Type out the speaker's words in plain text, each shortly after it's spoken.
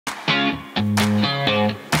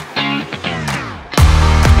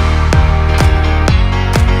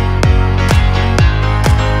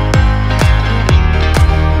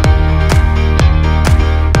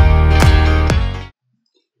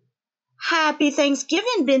Happy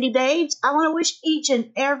Thanksgiving, Bendy Babes. I want to wish each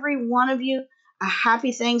and every one of you a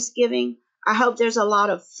happy Thanksgiving. I hope there's a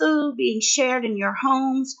lot of food being shared in your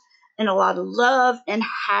homes and a lot of love and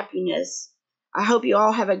happiness. I hope you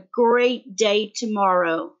all have a great day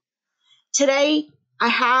tomorrow. Today, I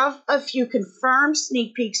have a few confirmed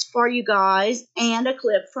sneak peeks for you guys and a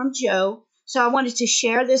clip from Joe. So I wanted to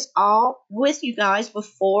share this all with you guys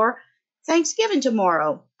before Thanksgiving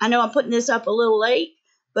tomorrow. I know I'm putting this up a little late,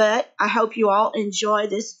 but I hope you all enjoy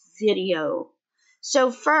this video.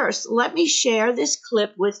 So first, let me share this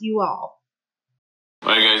clip with you all.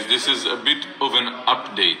 Alright guys, this is a bit of an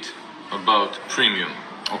update about premium,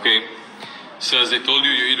 okay? So as I told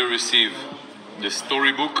you, you either receive the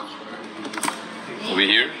storybook over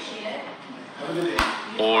here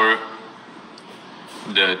or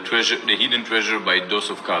the hidden treasure by Dose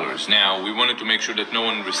of Colors. Now, we wanted to make sure that no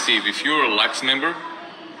one receive. If you're a Luxe member,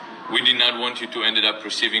 we did not want you to end up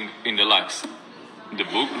receiving in the Luxe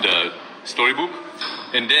the storybook,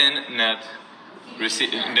 and then not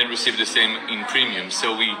receive the same in premium.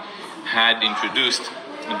 So we had introduced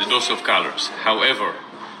the Dose of Colors. However,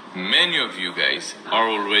 many of you guys are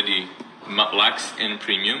already Luxe and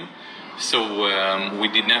premium, so we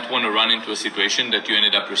did not want to run into a situation that you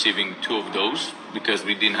ended up receiving two of those because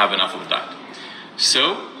we didn't have enough of that.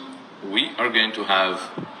 So we are going to have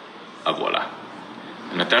voila,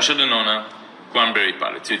 Natasha Denona Cranberry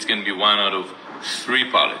palette. So it's going to be 1 out of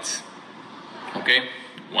 3 palettes. Okay,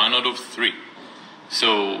 1 out of 3.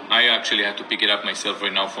 So I actually had to pick it up myself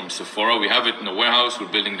right now from Sephora. We have it in the warehouse. We're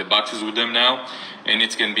building the boxes with them now, and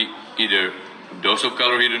it's going to be either Dose of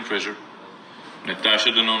Color Hidden Treasure, Natasha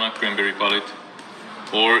Denona Cranberry palette,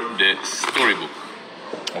 or the storybook.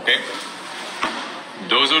 Okay,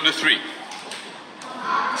 those are the 3.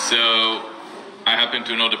 So I happen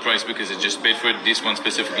to know the price because I just paid for it. This one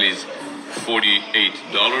specifically is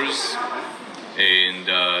 $48, and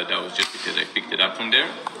that was just because I picked it up from there.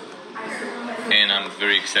 And I'm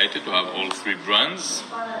very excited to have all 3 brands,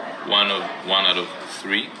 1 out of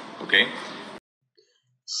 3. Okay.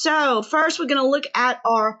 So first, we're going to look at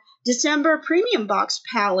our December Premium Box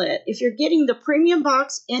palette. If you're getting the Premium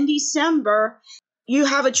Box in December, you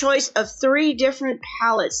have a choice of 3 different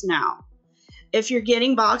palettes now. If you're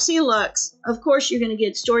getting Boxy Luxe, of course you're going to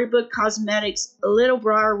get Storybook Cosmetics Little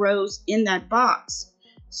Briar Rose in that box.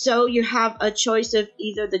 So you have a choice of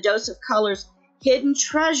either the Dose of Colors Hidden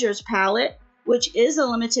Treasures palette, which is a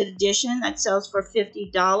limited edition that sells for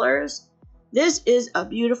 $50. This is a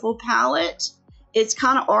beautiful palette. It's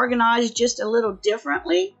kind of organized just a little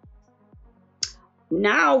differently.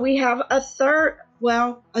 Now we have a third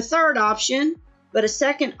option, but a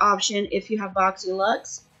second option if you have Boxy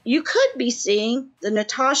Luxe. You could be seeing the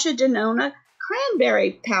Natasha Denona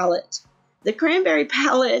Cranberry palette. The Cranberry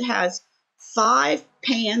palette has 5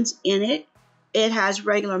 pans in it. It has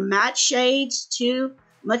regular matte shades to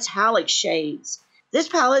metallic shades. This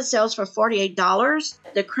palette sells for $48.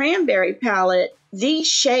 The Cranberry palette, these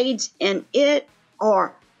shades in it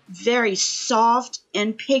are very soft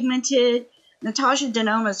and pigmented. Natasha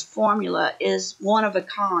Denona's formula is one of a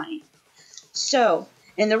kind. So,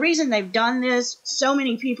 and the reason they've done this, so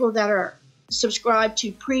many people that are subscribed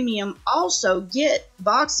to Premium also get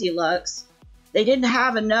Boxy Luxe. They didn't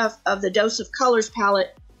have enough of the Dose of Colors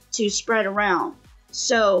palette to spread around.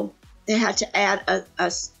 So they had to add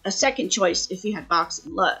a second choice if you had Boxy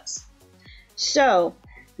Luxe. So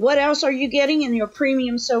what else are you getting in your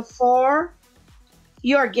Premium so far?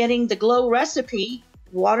 You are getting the Glow Recipe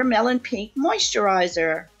Watermelon Pink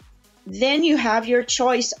Moisturizer. Then you have your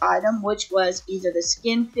choice item, which was either the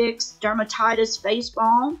Skin Fix Dermatitis Face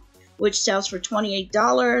Balm, which sells for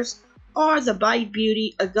 $28, or the Bite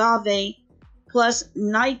Beauty Agave Plus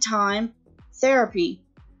Nighttime Therapy.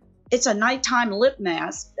 It's a nighttime lip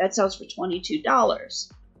mask that sells for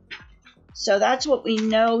 $22. So that's what we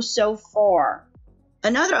know so far.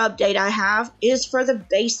 Another update I have is for the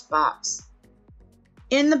base box.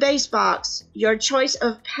 In the base box, your choice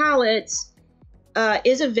of palettes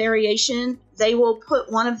is a variation. They will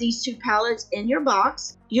put one of these 2 palettes in your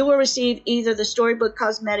box. You will receive either the Storybook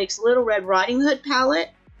Cosmetics Little Red Riding Hood palette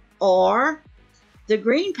or the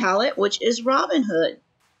green palette, which is Robin Hood.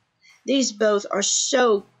 These both are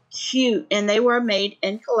so cute, and they were made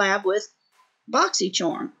in collab with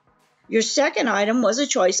Boxycharm. Your second item was a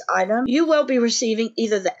choice item. You will be receiving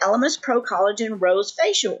either the Elemis Pro Collagen Rose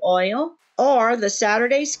Facial Oil or the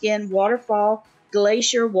Saturday Skin Waterfall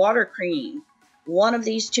Glacier Water Cream. One of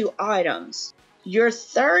these 2 items. Your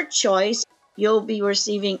third choice, you'll be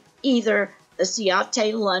receiving either the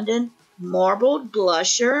Ciate London Marbled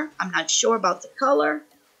Blusher, I'm not sure about the color,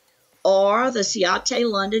 or the Ciate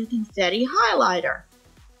London Confetti Highlighter.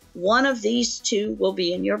 one of these two will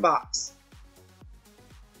be in your box.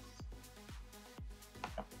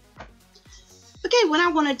 Okay, what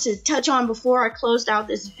I wanted to touch on before I closed out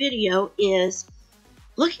this video is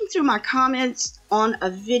looking through my comments on a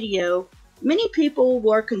video. Many people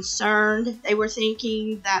were concerned. They were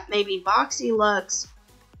thinking that maybe Boxy Luxe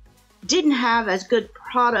didn't have as good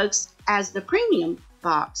products as the premium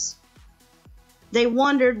box. They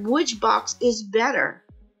wondered which box is better.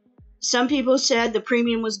 Some people said the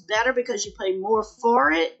premium was better because you pay more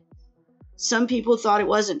for it. Some people thought it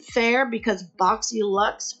wasn't fair because Boxy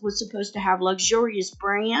Luxe was supposed to have luxurious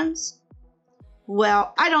brands.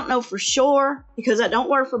 Well, I don't know for sure because I don't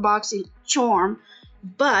work for Boxycharm,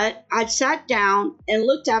 but I sat down and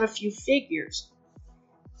looked at a few figures.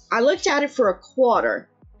 I looked at it for a quarter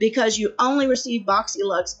because you only receive Boxy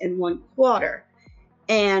Luxe in 1 quarter.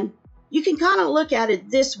 And you can kind of look at it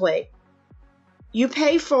this way. You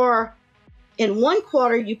pay for, in 1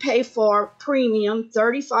 quarter, you pay for premium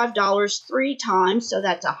 $35 3 times, so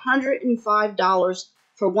that's $105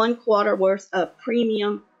 for 1 quarter worth of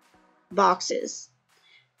premium boxes.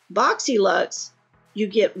 Boxy Luxe, you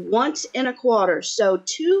get once in a quarter, so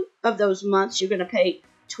 2 of those months you're going to pay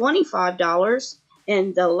 $25,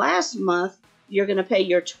 and the last month you're going to pay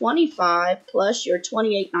your $25 plus your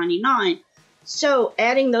 $28.99. So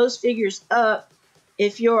adding those figures up,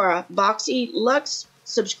 if you're a Boxy Luxe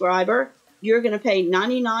subscriber, you're going to pay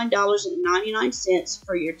 $99.99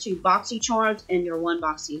 for your 2 Boxycharms and your 1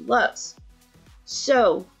 Boxy Luxe.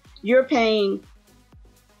 So you're paying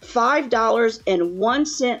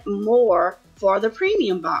 $5.01 more for the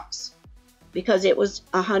premium box because it was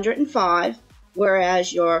 $105,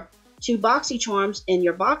 whereas your 2 Boxycharms and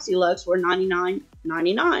your Boxy Luxe were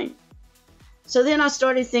 $99.99. So then I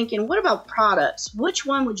started thinking, what about products? Which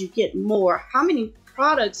one would you get more? How many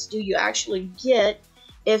products do you actually get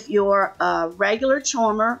if you're a regular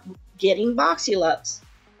charmer getting Boxy Luxe?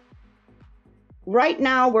 Right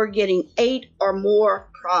now we're getting 8 or more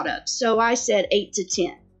products. So I said 8 to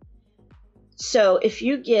 10. So if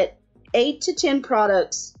you get 8 to 10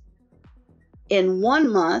 products in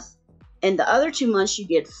 1 month and the other 2 months you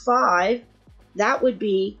get 5, that would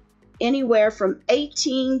be anywhere from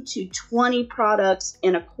 18 to 20 products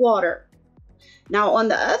in a quarter. Now, on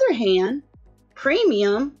the other hand,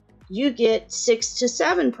 premium, you get 6 to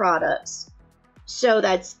 7 products. So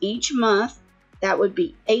that's each month, that would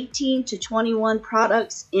be 18 to 21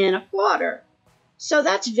 products in a quarter. So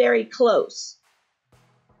that's very close.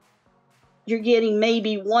 You're getting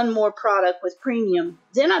maybe 1 more product with premium.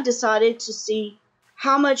 Then I decided to see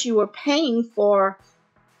how much you were paying for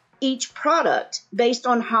each product based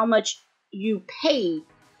on how much you paid.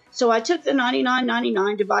 So I took the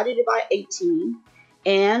 $99.99, divided it by 18,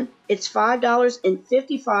 and it's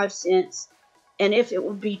 $5.55. And if it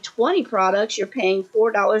would be 20 products, you're paying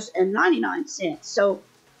 $4.99. So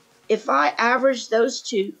if I average those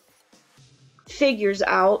 2 figures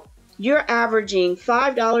out, you're averaging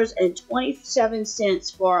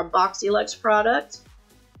 $5.27 for a Boxy Luxe product.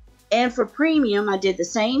 And for premium, I did the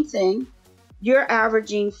same thing. You're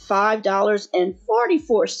averaging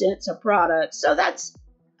 $5.44 a product. So that's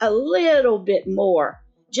a little bit more,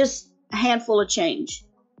 just a handful of change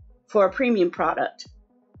for a premium product.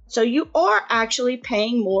 So you are actually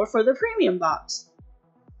paying more for the premium box.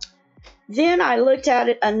 Then I looked at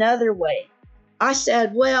it another way. I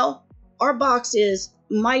said, well, our boxes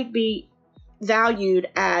might be valued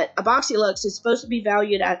at, a Boxy Luxe is supposed to be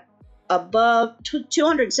valued at above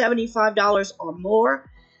 $275 or more.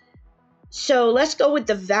 So let's go with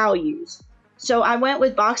the values. So I went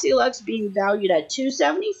with Boxy Luxe being valued at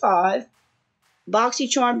 $275,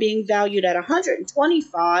 Boxycharm being valued at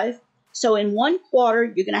 $125. So in 1 quarter,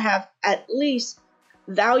 you're going to have at least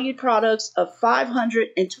valued products of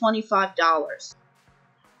 $525.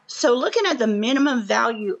 So looking at the minimum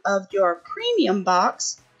value of your premium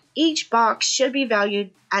box, each box should be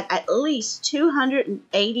valued at least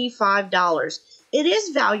 $285. It is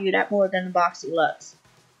valued at more than the Boxy Luxe.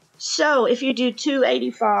 So if you do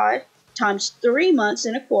 $285 times 3 months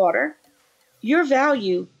in a quarter, your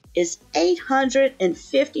value is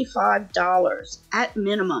 $855 at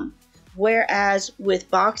minimum. Whereas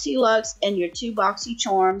with Boxy Luxe and your 2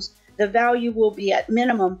 Boxycharms, the value will be at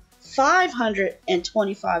minimum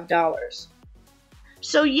 $525.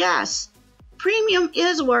 So yes, premium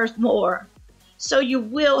is worth more. So you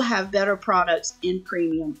will have better products in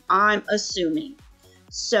premium, I'm assuming.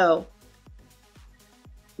 So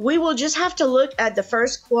we will just have to look at the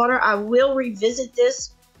first quarter. I will revisit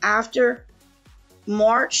this after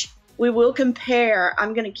March. We will compare.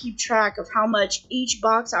 I'm going to keep track of how much each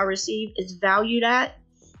box I received is valued at.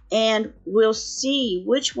 and we'll see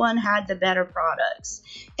which one had the better products.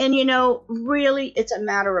 And you know, really, it's a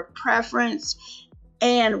matter of preference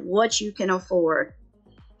and what you can afford.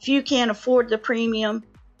 If you can't afford the premium,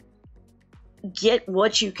 get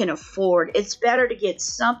what you can afford. It's better to get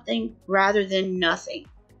something rather than nothing.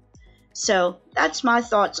 So that's my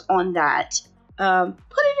thoughts on that. Put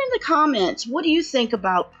it in the comments. What do you think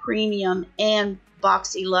about premium and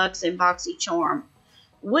Boxy Luxe and Boxycharm?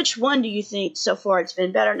 Which one do you think so far it's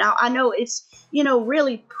been better? Now, I know it's, you know,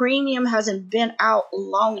 really premium hasn't been out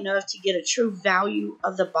long enough to get a true value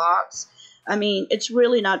of the box. I mean, it's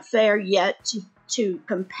really not fair yet to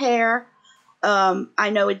compare.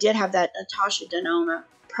 I know it did have that Natasha Denona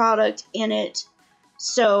product in it,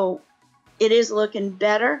 so it is looking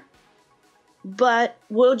better. But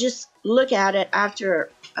we'll just look at it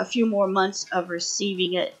after a few more months of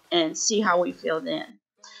receiving it and see how we feel then.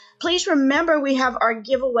 Please remember we have our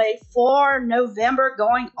giveaway for November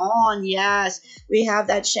going on. Yes, we have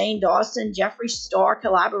that Shane Dawson, Jeffree Star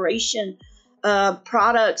collaboration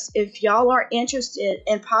products. If y'all are interested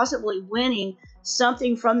in possibly winning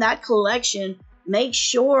something from that collection, make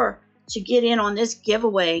sure to get in on this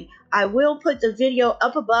giveaway. I will put the video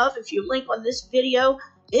up above. If you link on this video,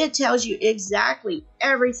 it tells you exactly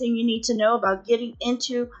everything you need to know about getting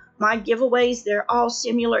into my giveaways. They're all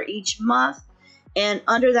similar each month. And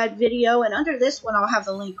under that video and under this one, I'll have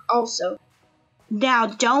the link also. Now,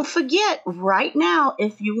 don't forget, right now,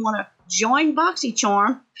 if you want to join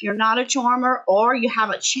Boxycharm, if you're not a charmer or you have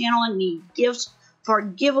a channel and need gifts for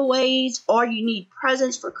giveaways or you need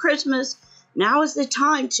presents for Christmas, now is the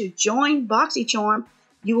time to join Boxycharm.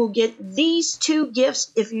 You will get these two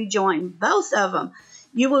gifts if you join both of them.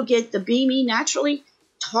 You will get the Be Me Naturally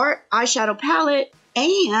Tarte eyeshadow palette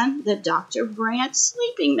and the Dr. Brandt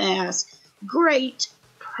sleeping mask. Great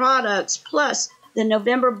products, plus the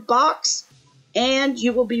November box, and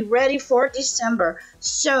you will be ready for December.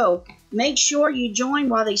 So make sure you join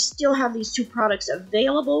while they still have these two products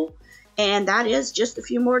available, and that is just a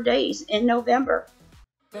few more days in November.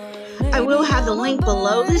 I will have the link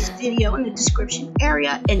below this video in the description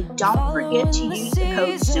area, and don't forget to use the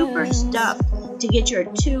code SUPERSTUFFED to get your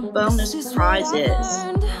 2 bonus prizes.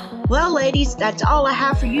 Well, ladies, that's all I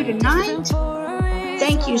have for you tonight.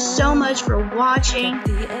 Thank you so much for watching,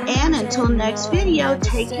 and until next video,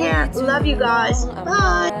 take care. Love you guys.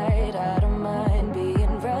 Bye.